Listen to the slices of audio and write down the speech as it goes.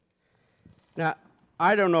Now,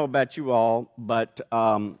 I don't know about you all, but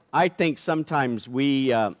I think sometimes we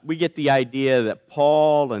get the idea that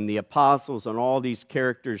Paul and the apostles and all these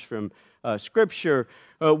characters from Scripture,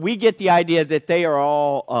 we get the idea that they are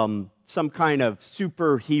all some kind of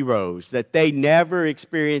superheroes, that they never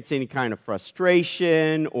experience any kind of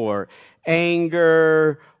frustration or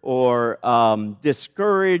anger or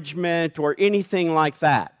discouragement or anything like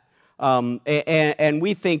that. And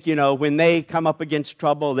we think, when they come up against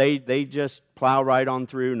trouble, they just plow right on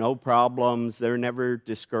through, no problems. They're never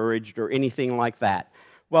discouraged or anything like that.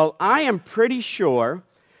 Well, I am pretty sure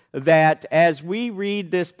that as we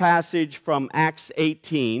read this passage from Acts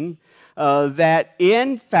 18, that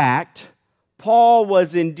in fact, Paul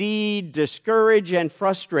was indeed discouraged and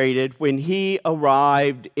frustrated when he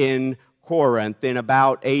arrived in Corinth in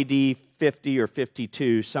about AD 50 or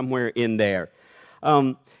 52, somewhere in there.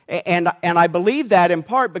 And I believe that in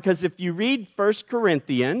part because if you read 1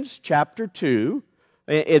 Corinthians chapter 2,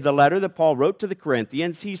 in the letter that Paul wrote to the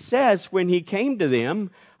Corinthians, he says when he came to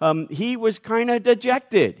them, he was kind of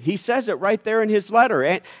dejected. He says it right there in his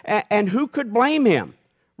letter. And who could blame him?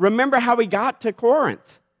 Remember how he got to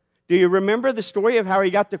Corinth. Do you remember the story of how he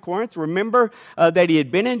got to Corinth? Remember that he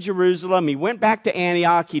had been in Jerusalem. He went back to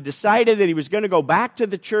Antioch. He decided that he was going to go back to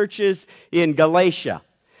the churches in Galatia.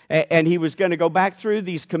 And he was going to go back through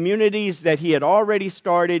these communities that he had already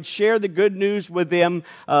started, share the good news with them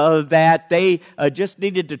that they just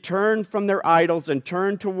needed to turn from their idols and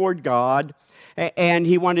turn toward God. And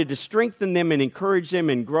he wanted to strengthen them and encourage them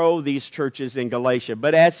and grow these churches in Galatia.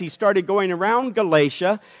 But as he started going around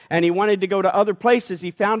Galatia and he wanted to go to other places,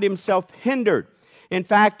 he found himself hindered. In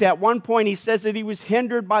fact, at one point he says that he was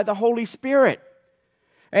hindered by the Holy Spirit.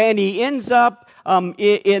 And he ends up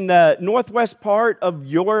in the northwest part of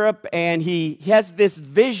Europe, and he has this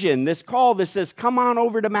vision, this call that says, come on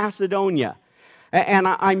over to Macedonia. And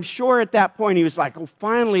I'm sure at that point he was like, oh,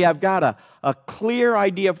 finally I've got a clear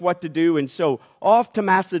idea of what to do. And so off to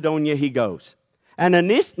Macedonia he goes. And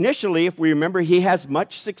initially, if we remember, he has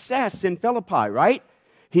much success in Philippi, right?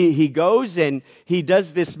 He goes and he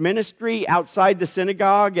does this ministry outside the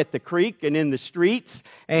synagogue, at the creek, and in the streets,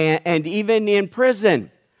 and even in prison.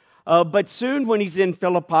 But soon when he's in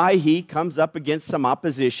Philippi, he comes up against some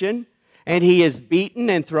opposition, and he is beaten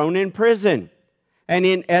and thrown in prison. And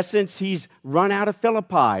in essence, he's run out of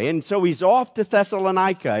Philippi. And so he's off to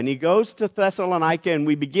Thessalonica, and he goes to Thessalonica, and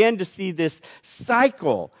we begin to see this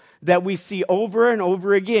cycle that we see over and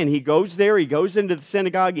over again. He goes there, he goes into the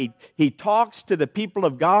synagogue, he talks to the people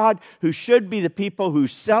of God who should be the people who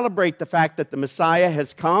celebrate the fact that the Messiah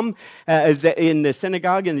has come in the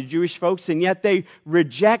synagogue and the Jewish folks, and yet they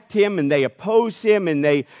reject him and they oppose him and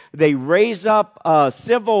they raise up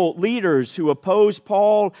civil leaders who oppose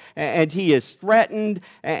Paul, and he is threatened,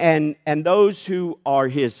 and those who are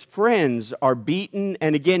his friends are beaten,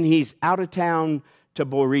 and again he's out of town to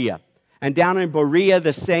Berea. And down in Berea,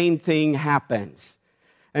 the same thing happens.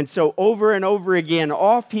 And so over and over again,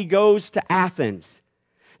 off he goes to Athens.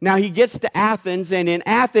 Now he gets to Athens, and in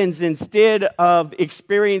Athens, instead of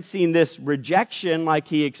experiencing this rejection like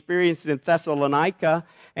he experienced in Thessalonica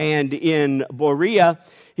and in Berea,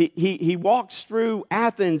 he walks through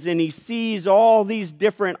Athens and he sees all these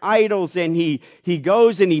different idols, and he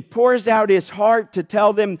goes and he pours out his heart to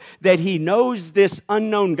tell them that he knows this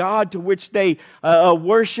unknown God to which they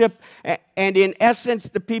worship. And in essence,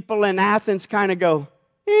 the people in Athens kind of go,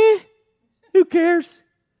 who cares?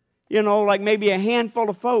 Like maybe a handful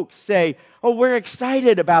of folks say, oh, we're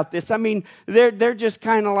excited about this. I mean, they're just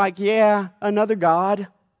kind of like, yeah, another God.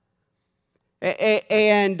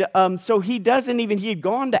 And so he had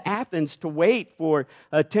gone to Athens to wait for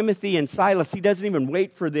Timothy and Silas. He doesn't even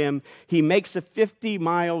wait for them. He makes a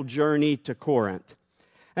 50-mile journey to Corinth.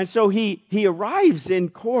 And so he arrives in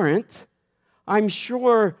Corinth, I'm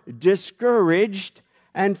sure discouraged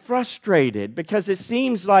and frustrated, because it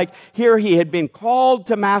seems like here he had been called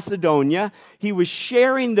to Macedonia. He was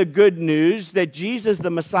sharing the good news that Jesus the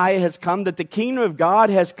Messiah has come, that the kingdom of God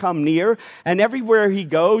has come near, and everywhere he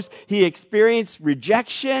goes, he experienced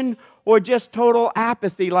rejection or just total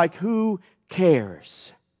apathy, like who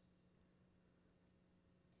cares?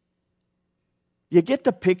 You get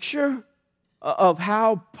the picture of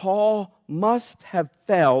how Paul must have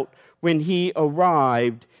felt when he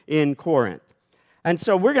arrived in Corinth. And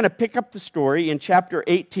so we're going to pick up the story in chapter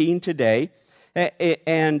 18 today,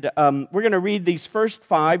 and we're going to read these first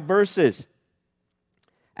 5 verses.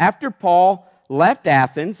 After Paul left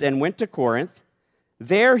Athens and went to Corinth,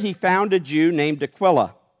 there he found a Jew named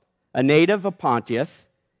Aquila, a native of Pontus.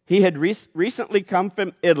 He had recently come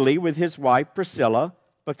from Italy with his wife Priscilla,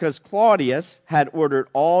 because Claudius had ordered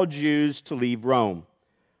all Jews to leave Rome.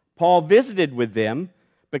 Paul visited with them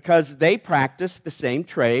because they practiced the same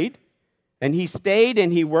trade, and he stayed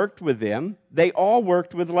and he worked with them. They all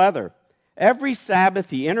worked with leather. Every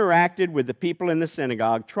Sabbath he interacted with the people in the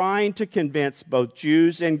synagogue, trying to convince both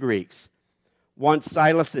Jews and Greeks. Once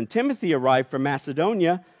Silas and Timothy arrived from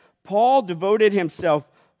Macedonia, Paul devoted himself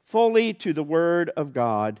fully to the word of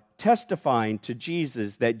God, testifying to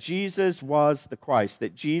Jesus that Jesus was the Christ,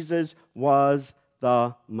 that Jesus was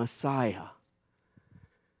the Messiah.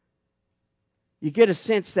 You get a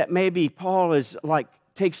sense that maybe Paul is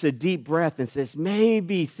takes a deep breath and says,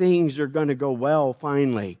 maybe things are going to go well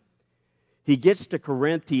finally. He gets to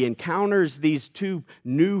Corinth. He encounters these two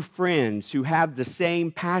new friends who have the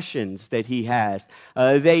same passions that he has.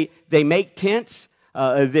 They make tents.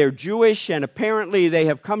 They're Jewish, and apparently they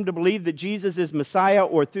have come to believe that Jesus is Messiah,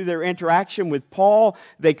 or through their interaction with Paul,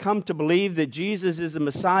 they come to believe that Jesus is the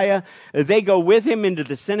Messiah. They go with him into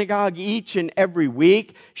the synagogue each and every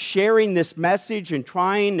week, sharing this message and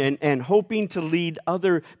trying and hoping to lead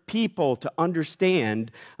other people to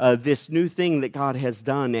understand this new thing that God has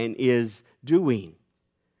done and is doing.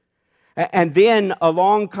 And then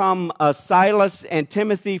along come Silas and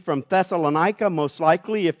Timothy from Thessalonica, most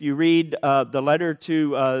likely, if you read the letter to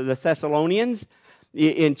the Thessalonians.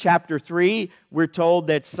 In chapter 3, we're told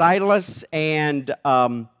that Silas and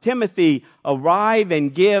Timothy arrive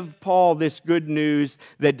and give Paul this good news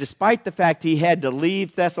that despite the fact he had to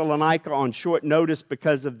leave Thessalonica on short notice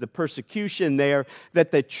because of the persecution there,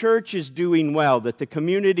 that the church is doing well, that the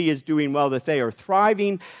community is doing well, that they are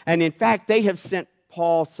thriving, and in fact, they have sent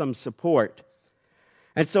Paul some support.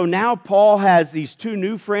 And so now Paul has these two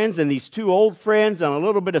new friends and these two old friends and a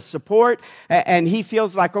little bit of support, and he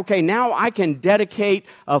feels like, okay, now I can dedicate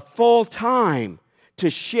a full time to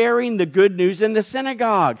sharing the good news in the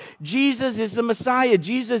synagogue. Jesus is the Messiah.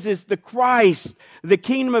 Jesus is the Christ. The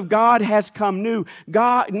kingdom of God has come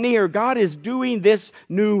near. God is doing this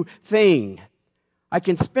new thing. I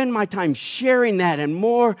can spend my time sharing that, and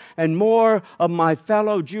more of my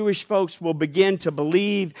fellow Jewish folks will begin to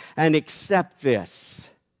believe and accept this.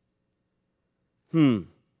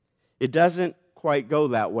 It doesn't quite go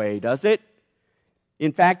that way, does it?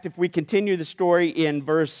 In fact, if we continue the story in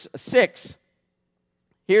verse 6,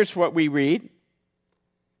 here's what we read.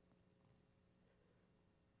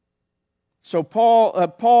 So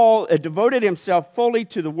Paul devoted himself fully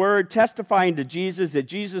to the word, testifying to Jesus that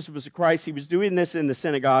Jesus was the Christ. He was doing this in the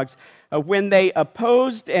synagogues. When they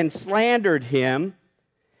opposed and slandered him,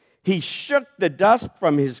 he shook the dust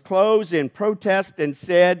from his clothes in protest and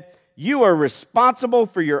said, "You are responsible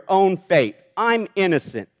for your own fate. I'm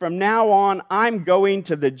innocent. From now on, I'm going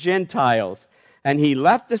to the Gentiles." And he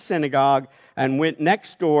left the synagogue and went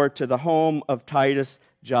next door to the home of Titus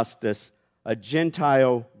Justus, a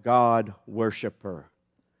Gentile God worshiper.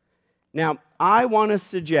 Now, I want to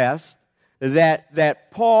suggest that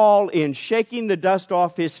Paul, in shaking the dust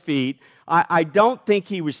off his feet, I don't think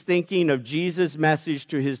he was thinking of Jesus' message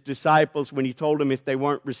to his disciples when he told them if they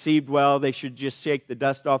weren't received well, they should just shake the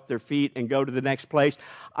dust off their feet and go to the next place.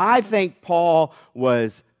 I think Paul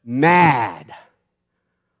was mad.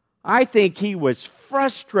 I think he was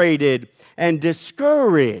frustrated and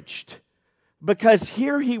discouraged, because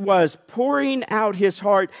here he was pouring out his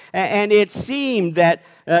heart, and it seemed that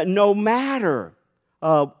no matter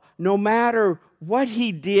what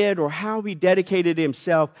he did or how he dedicated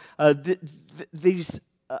himself, the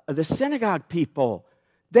synagogue people,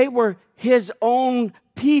 they were his own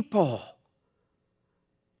people,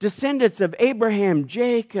 descendants of Abraham,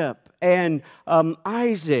 Jacob, and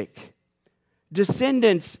Isaac.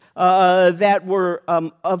 Descendants that were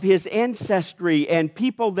of his ancestry, and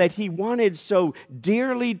people that he wanted so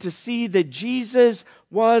dearly to see that Jesus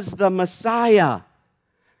was the Messiah.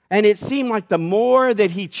 And it seemed like the more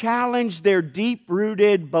that he challenged their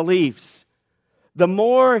deep-rooted beliefs, the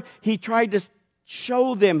more he tried to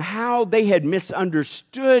show them how they had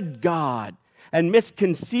misunderstood God and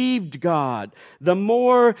misconceived God, the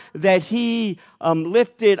more that he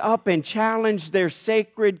lifted up and challenged their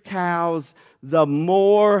sacred cows, the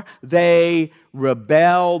more they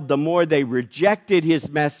rebelled, the more they rejected his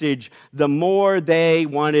message, the more they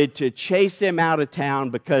wanted to chase him out of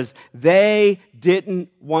town, because they didn't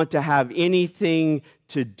want to have anything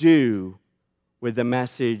to do with the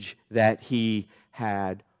message that he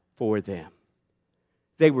had for them.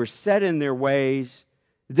 They were set in their ways.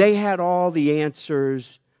 They had all the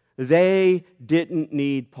answers. They didn't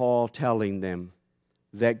need Paul telling them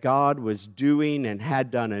that God was doing and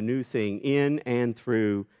had done a new thing in and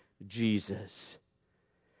through Jesus.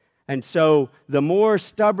 And so the more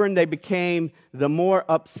stubborn they became, the more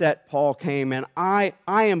upset Paul came. And I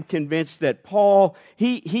am convinced that Paul,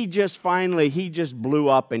 he just blew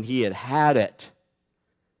up and he had it.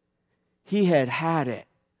 He had it.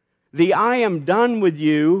 The "I am done with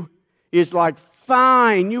you" is like,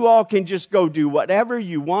 fine, you all can just go do whatever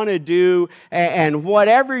you want to do, and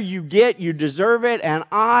whatever you get, you deserve it, and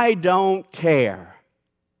I don't care.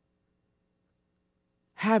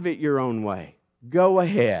 Have it your own way. Go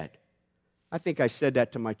ahead. I think I said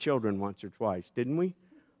that to my children once or twice, didn't we?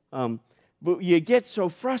 But you get so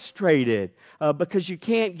frustrated because you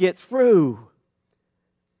can't get through.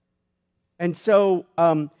 And so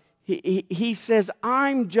he says,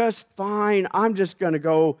 I'm just fine. I'm just going to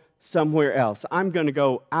go somewhere else. I'm going to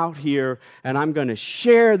go out here and I'm going to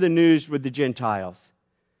share the news with the Gentiles.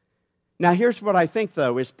 Now, here's what I think,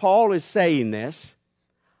 though, is Paul is saying this.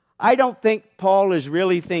 I don't think Paul is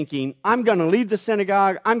really thinking, I'm going to leave the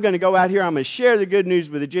synagogue, I'm going to go out here, I'm going to share the good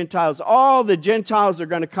news with the Gentiles. All the Gentiles are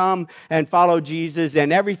going to come and follow Jesus,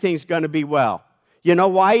 and everything's going to be well. You know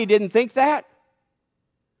why he didn't think that?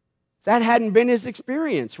 That hadn't been his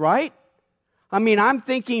experience, right? I mean, I'm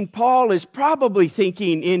thinking Paul is probably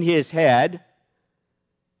thinking in his head,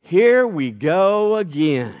 here we go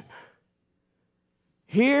again.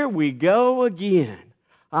 Here we go again.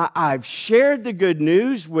 I've shared the good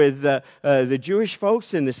news with the Jewish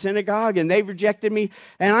folks in the synagogue, and they've rejected me,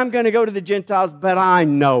 and I'm going to go to the Gentiles, but I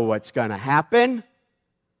know what's going to happen.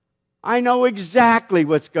 I know exactly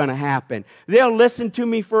what's going to happen. They'll listen to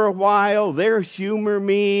me for a while, they'll humor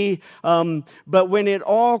me, but when it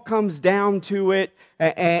all comes down to it,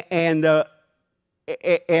 and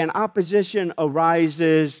opposition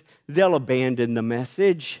arises, they'll abandon the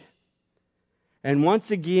message. And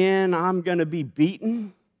once again, I'm going to be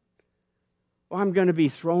beaten. I'm going to be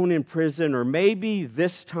thrown in prison, or maybe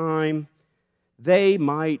this time they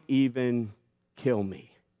might even kill me.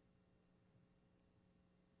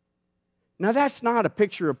 Now, that's not a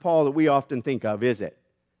picture of Paul that we often think of, is it?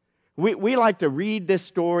 We like to read this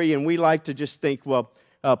story and we like to just think, well,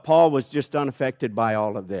 Paul was just unaffected by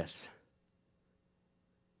all of this.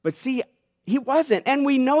 But see, he wasn't, and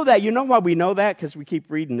we know that. You know why we know that? Because we keep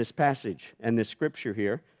reading this passage and this scripture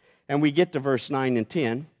here, and we get to verse 9 and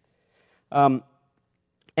 10. And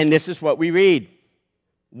this is what we read.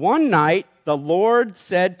 One night, the Lord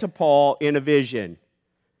said to Paul in a vision,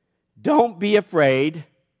 "Don't be afraid.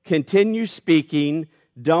 Continue speaking.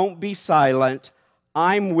 Don't be silent.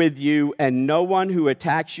 I'm with you, and no one who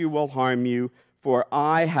attacks you will harm you, for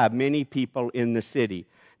I have many people in the city."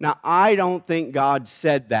 Now, I don't think God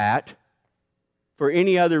said that for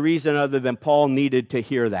any other reason other than Paul needed to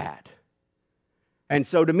hear that. And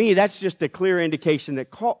so to me, that's just a clear indication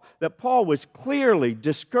that Paul was clearly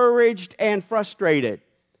discouraged and frustrated.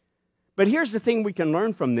 But here's the thing we can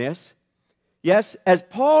learn from this. Yes, as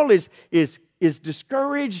Paul is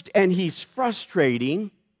discouraged and he's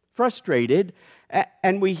frustrated,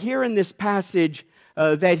 and we hear in this passage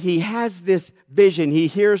that he has this vision. He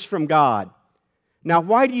hears from God. Now,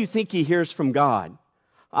 why do you think he hears from God?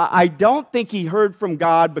 I don't think he heard from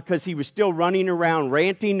God because he was still running around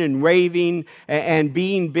ranting and raving and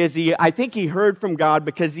being busy. I think he heard from God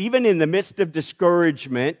because even in the midst of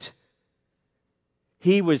discouragement,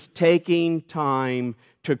 he was taking time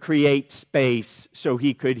to create space so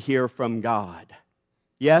he could hear from God.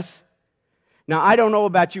 Yes? Now, I don't know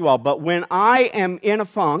about you all, but when I am in a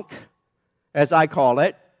funk, as I call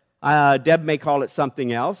it, Deb may call it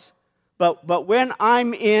something else, But when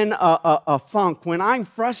I'm in a funk, when I'm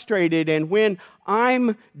frustrated, and when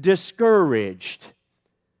I'm discouraged,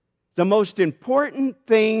 the most important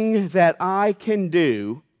thing that I can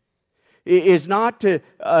do is not to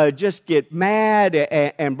just get mad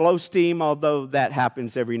and blow steam, although that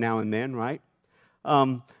happens every now and then, right?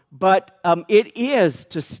 But it is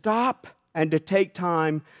to stop and to take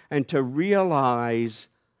time and to realize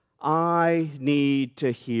I need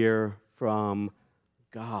to hear from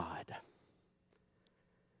God.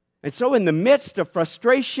 And so in the midst of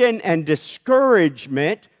frustration and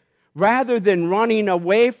discouragement, rather than running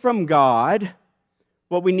away from God,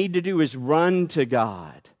 what we need to do is run to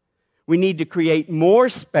God. We need to create more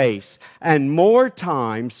space and more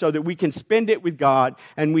time so that we can spend it with God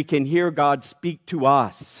and we can hear God speak to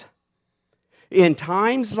us. In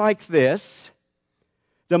times like this,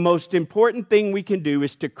 the most important thing we can do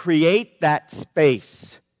is to create that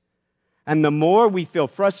space. And the more we feel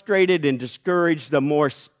frustrated and discouraged, the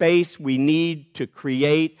more space we need to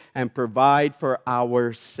create and provide for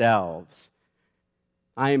ourselves.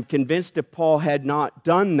 I am convinced if Paul had not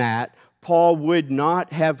done that, Paul would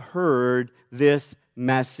not have heard this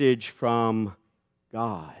message from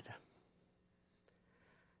God.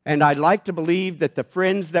 And I'd like to believe that the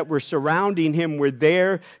friends that were surrounding him were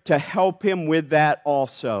there to help him with that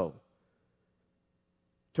also,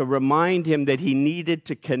 to remind him that he needed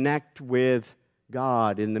to connect with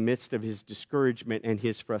God in the midst of his discouragement and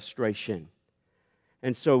his frustration.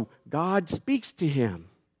 And so God speaks to him,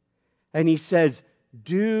 and he says,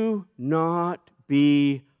 "Do not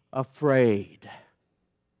be afraid.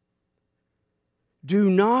 Do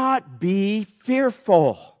not be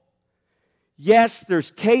fearful." Yes,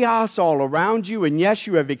 there's chaos all around you, and yes,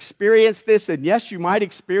 you have experienced this, and yes, you might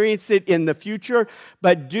experience it in the future,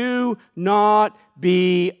 but do not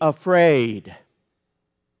be afraid.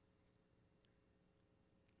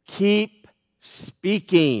 Keep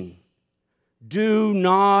speaking. Do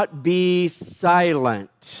not be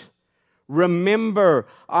silent. Remember,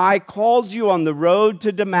 I called you on the road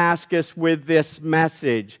to Damascus with this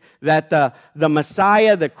message that the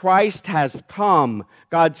Messiah, the Christ, has come.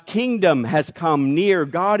 God's kingdom has come near.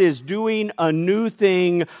 God is doing a new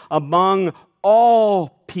thing among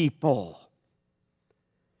all people.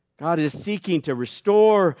 God is seeking to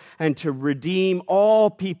restore and to redeem all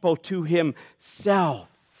people to himself,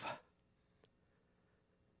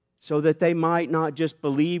 so that they might not just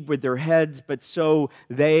believe with their heads, but so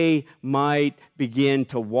they might begin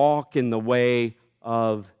to walk in the way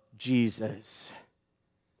of Jesus.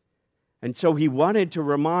 And so he wanted to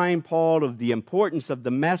remind Paul of the importance of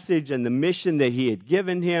the message and the mission that he had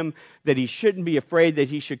given him, that he shouldn't be afraid, that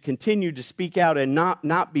he should continue to speak out and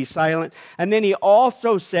not be silent. And then he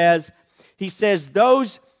also says,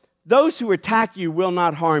 those who attack you will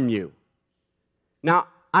not harm you. Now,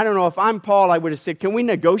 I don't know, if I'm Paul, I would have said, can we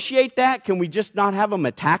negotiate that? Can we just not have them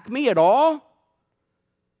attack me at all?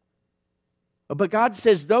 But God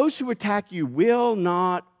says, those who attack you will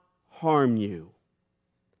not harm you.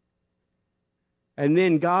 And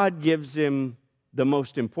then God gives him the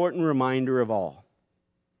most important reminder of all.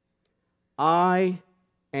 I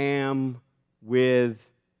am with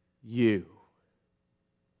you.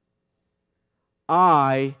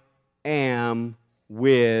 I am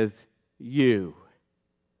with you.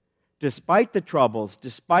 Despite the troubles,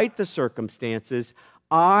 despite the circumstances,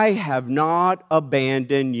 I have not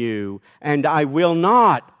abandoned you, and I will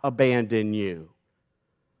not abandon you.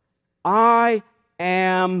 I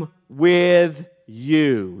am with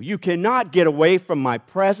you. You cannot get away from my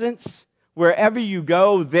presence. Wherever you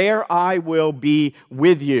go, there I will be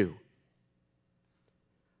with you.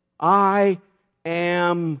 I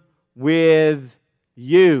am with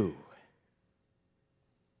you.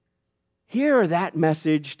 Hear that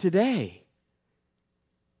message today.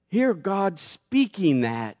 Hear God speaking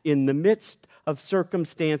that in the midst of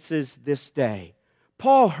circumstances this day.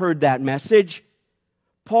 Paul heard that message.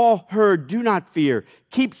 Paul heard, do not fear,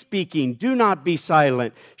 keep speaking, do not be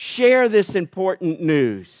silent, share this important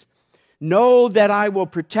news. Know that I will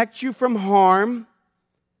protect you from harm,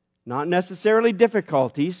 not necessarily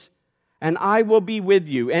difficulties, and I will be with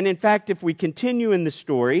you. And in fact, if we continue in the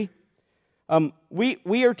story,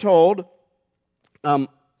 we are told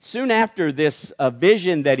soon after this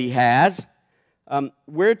vision that he has,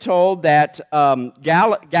 we're told that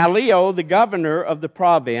Gallio, the governor of the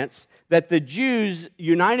province, that the Jews,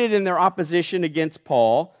 united in their opposition against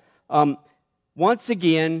Paul, once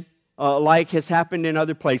again, like has happened in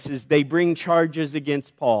other places, they bring charges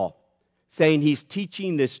against Paul, saying he's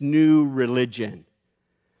teaching this new religion.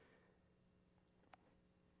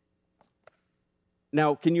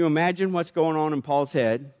 Now, can you imagine what's going on in Paul's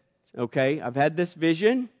head? Okay, I've had this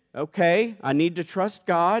vision. Okay, I need to trust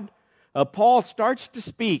God. Paul starts to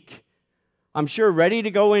speak. I'm sure ready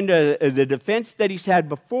to go into the defense that he's had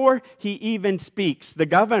before he even speaks. The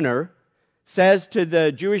governor says to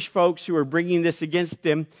the Jewish folks who are bringing this against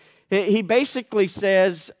him, he basically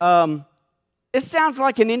says, it sounds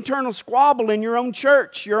like an internal squabble in your own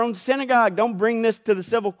church, your own synagogue. Don't bring this to the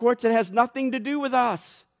civil courts. It has nothing to do with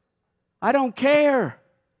us. I don't care.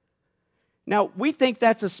 Now, we think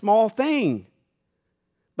that's a small thing.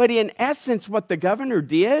 But in essence, what the governor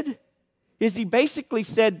did is he basically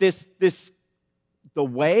said the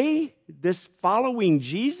way, this following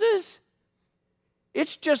Jesus,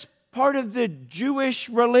 it's just part of the Jewish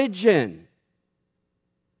religion.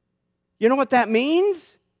 You know what that means?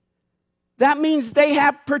 That means they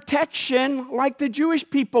have protection like the Jewish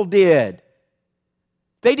people did.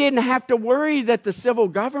 They didn't have to worry that the civil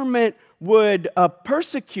government would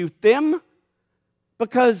persecute them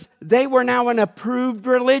because they were now an approved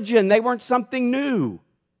religion. They weren't something new.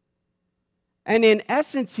 And in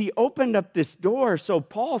essence, he opened up this door. So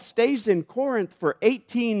Paul stays in Corinth for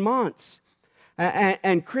 18 months.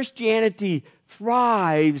 And Christianity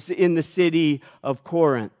thrives in the city of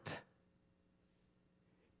Corinth.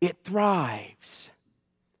 It thrives.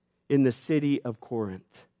 in the city of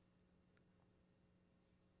Corinth.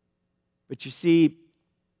 But you see,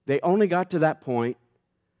 they only got to that point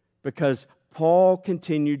because Paul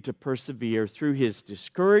continued to persevere through his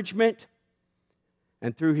discouragement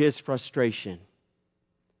and through his frustration.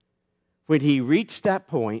 When he reached that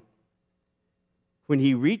point,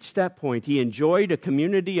 he enjoyed a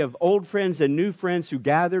community of old friends and new friends who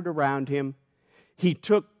gathered around him. He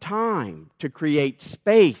took time to create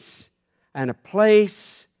space and a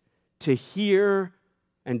place to hear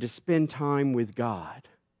and to spend time with God.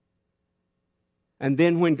 And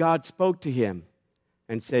then when God spoke to him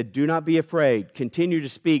and said, "Do not be afraid, continue to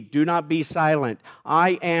speak, do not be silent,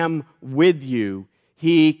 I am with you,"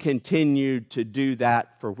 he continued to do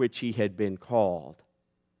that for which he had been called.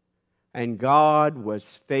 And God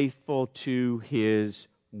was faithful to his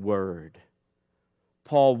word.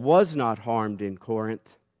 Paul was not harmed in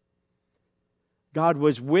Corinth. God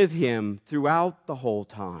was with him throughout the whole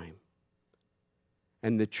time.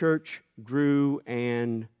 And the church grew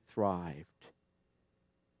and thrived.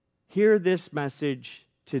 Hear this message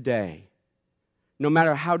today. No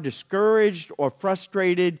matter how discouraged or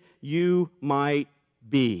frustrated you might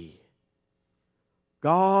be,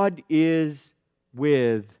 God is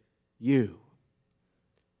with you.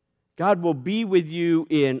 God will be with you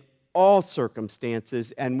in all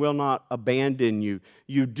circumstances and will not abandon you.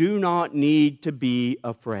 You do not need to be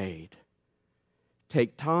afraid.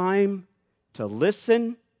 Take time to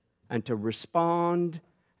listen and to respond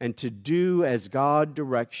and to do as God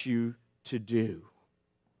directs you to do.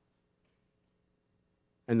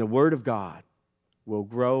 And the Word of God will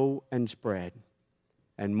grow and spread,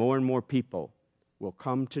 and more people will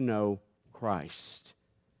come to know Christ.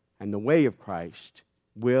 And the way of Christ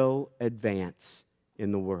will advance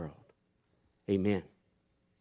in the world. Amen.